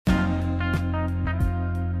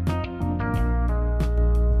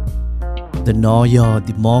The Know Your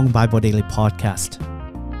The Mong Bible Daily Podcast.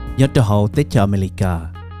 Nhớ từ hậu Tết cho America.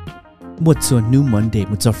 Một số new Monday,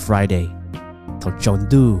 một số Friday. Thảo chọn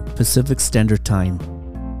du Pacific Standard Time.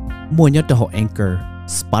 Mua nhớ từ hậu Anchor,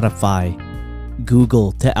 Spotify,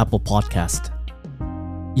 Google thế Apple Podcast.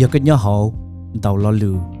 Giờ cái nhớ hậu đào lo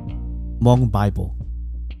lù Mong Bible.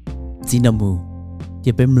 Chỉ nằm mù,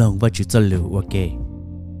 giờ bếm lòng và chữ cho lù ok.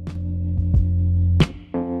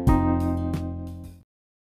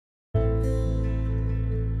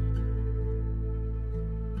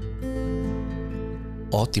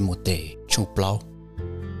 Ở Timautes chung plau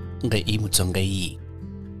ngày ý một trong ngày ý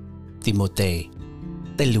Timautes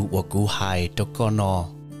tay lũ của cú hai cho con nó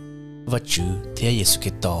và chữ thế Giêsu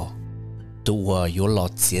Kitô tụ ở yếu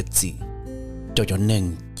lọt xế gì cho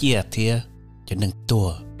nên chia thế cho nên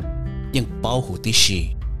tua nhưng bao hủ tí xì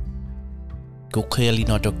cú khơi li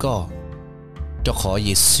nó cho khó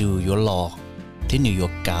Giêsu yếu lọt thế nhiều yếu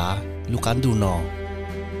cá lúc ăn đủ nó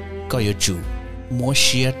có yếu chủ mua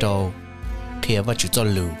xe đâu kia và chủ cho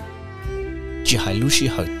lù chỉ hai lúc sĩ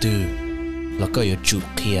hỏi từ là có yếu chủ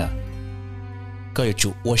kia có yếu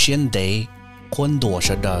chủ ô xuyên đấy khuôn đùa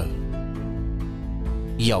sợ đời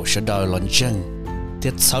giàu sợ đời lon chân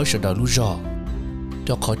tiết sáu sợ đời lúc rõ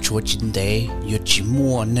cho khó chúa chính đấy yếu chỉ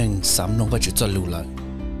mua nên sắm nông và chủ cho lù lại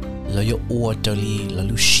là yếu ô trở li là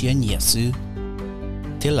lúc xuyên nhẹ sư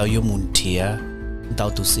thế là yếu muốn thịa đào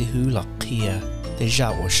tụ sĩ hư là kia để ra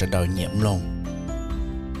ô sợ đời nhẹm lòng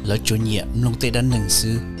lỡ chỗ nhẹ lòng tê đã nâng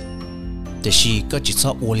sư để khi có chỉ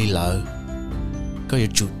số ô li lỡ có yếu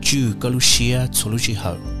chủ chư có lúc xia cho lúc chỉ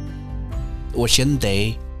hậu ô xuyên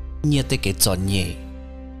đấy nhẹ tê cái chọn nhẹ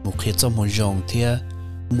một khi cho một dòng thia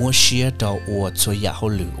mua xia đầu ô cho giả hậu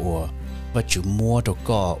lử ô và chủ mua đầu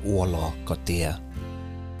có ô lọ có tia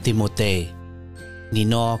Timautes ni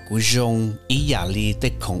nó cú dòng ý giả li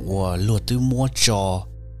tê khổng ô lùa tư mua cho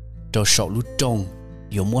đầu sọ lúc trông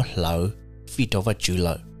yếu mua lỡ phi đầu và chữ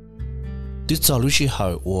lỡ tôi cho lúc chỉ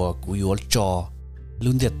hỏi của cú yếu cho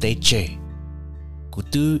luôn được tế chế cú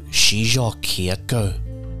tư xí do khía cơ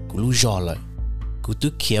cú lúc do lại cú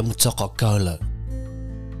tư khía một cho có cơ lại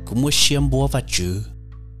cú mua xiêm búa và chữ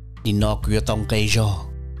đi nó cú yếu tông cây do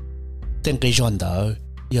tên cây do đỡ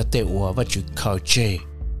yếu tế ua và chữ khởi chế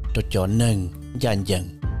tôi cho nâng dàn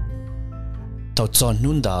dần tao cho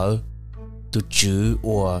nún đỡ tôi chữ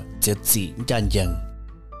ua chết dị dàn dần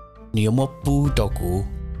nếu mà bù đầu cú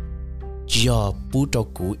giờ bù đầu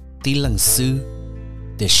cú tí lần sư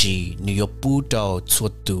để chỉ nếu bù đầu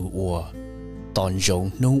chuột từ ua toàn giống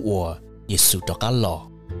nông ua Giêsu đó cá lò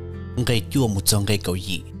ngay chua một trong ngay cầu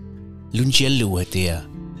gì luôn chia lù ở tia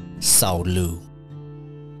sau lù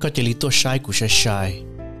có thể lý tôi sai của sai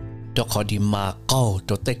đó khó đi mà câu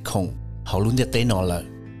đó tết không họ luôn để tết nó lại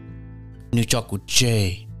nếu cho cú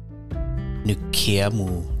chê nếu kia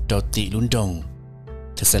mù đó tị luôn đồng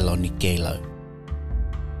thế sẽ lo nị kê lại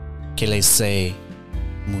cái lấy xe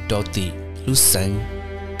mù đầu tì lúc sáng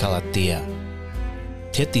Galatia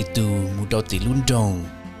thế tì tu mù đầu tì luôn đông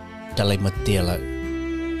đã lấy mất tiền lại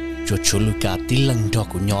chúa Luca tí lần đó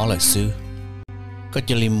của nhỏ lại xứ có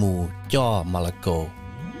cho lên mù cho mà là cổ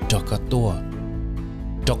cho có tua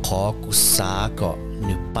cho khó của xa có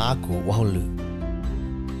nửa ba của wow lử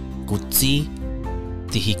của chi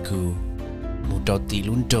thì hi cù mù đầu tì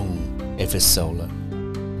luôn đông Ephesos lại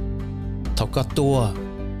thọ có tua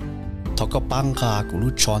thọ có băng gà của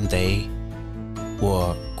lúc chọn đấy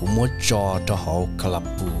của mua cho họ club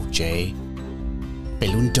bù chế bị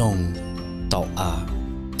luôn đông tàu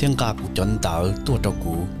thiên gà của chọn tờ tua cho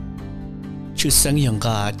cũ chứ sáng yang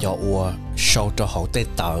gà cho ua sau cho họ tê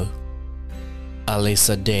tờ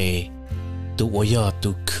Alexander tu ua giờ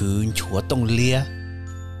tu khứ chúa tông lia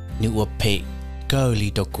như ua pê cơ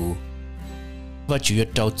li cho cũ và chủ yếu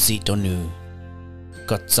trâu gì cho nữ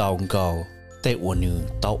có giàu ngầu tê ua nữ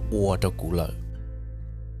tao ua cho cũ lợi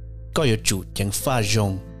có yếu chủ chẳng pha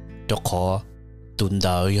rong cho khó tuần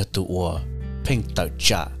đỡ yếu tu ua phênh tờ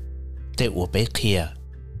trả tê ua bé kia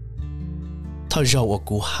thao rau ua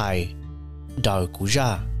cũ hai đời cũ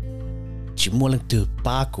ra chỉ mua lần từ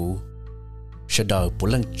ba cũ sẽ đời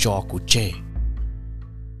bốn lần cho cũ chê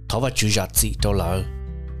tháo vào chữ giặt gì đâu lỡ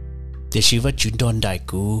để chỉ vào chữ đòn đại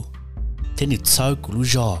cũ thế nịt sao cũ lú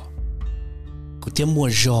giò cú tiêm mua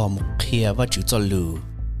giò một kia và chữ cho lử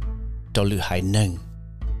cho lử hải nâng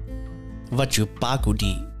và chữ ba cú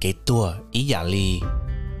đi cái tua ý giả li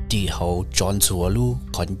đi hậu chọn chúa lu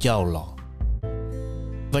còn giàu lọ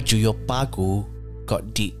và chữ yo ba cú gọi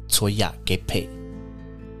đi chúa giả cái phe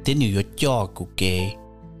thế nhiều yo cho cú kế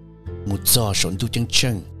một giò sống tu chân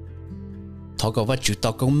chân thọ có và chữ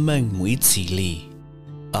tao công minh mũi chỉ li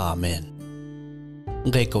amen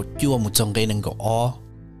gây cầu chua một trong gây năng cầu o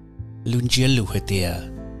luôn chia lù hơi tiề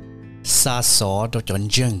xa xó đó chọn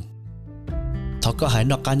chân thọ có hãy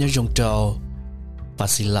nó cá nhau dùng trâu và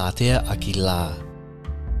xì là thế akila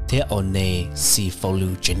thế ổn nề xì phao lưu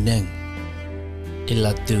trên nâng đây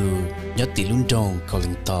là từ nhớ tỷ luôn trong có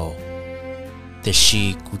linh tàu thế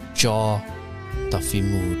xì cú cho ta phi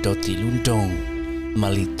mù đó tỷ luôn trong mà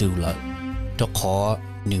li từ là đó khó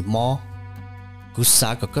nửa mò cú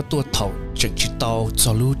xa có cái tua thầu trực chỉ tàu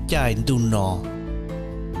cho lú chạy đu nọ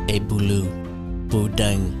e bulu bù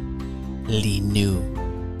đằng li nu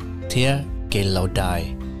thế cái lâu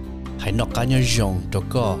đài hãy nọ cá nhau dùng đó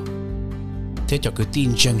có thế cho cứ tin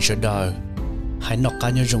chân cho đời hãy nọ cá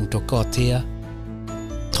nhau dùng đó có thế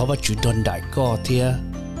thọ và chủ đơn đại có thế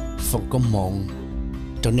phong có mộng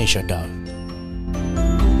đó này cho đời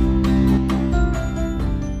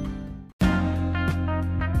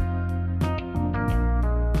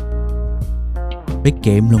biết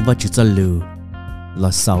game luôn vào chữ cho lù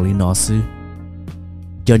là sau lý nó sư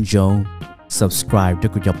dân dòng subscribe cho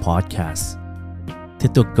cái podcast thế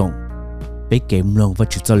tôi cũng biết game luôn vào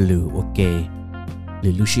chữ cho lù ok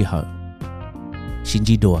lù lúc xí hở xin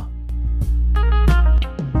chỉ đùa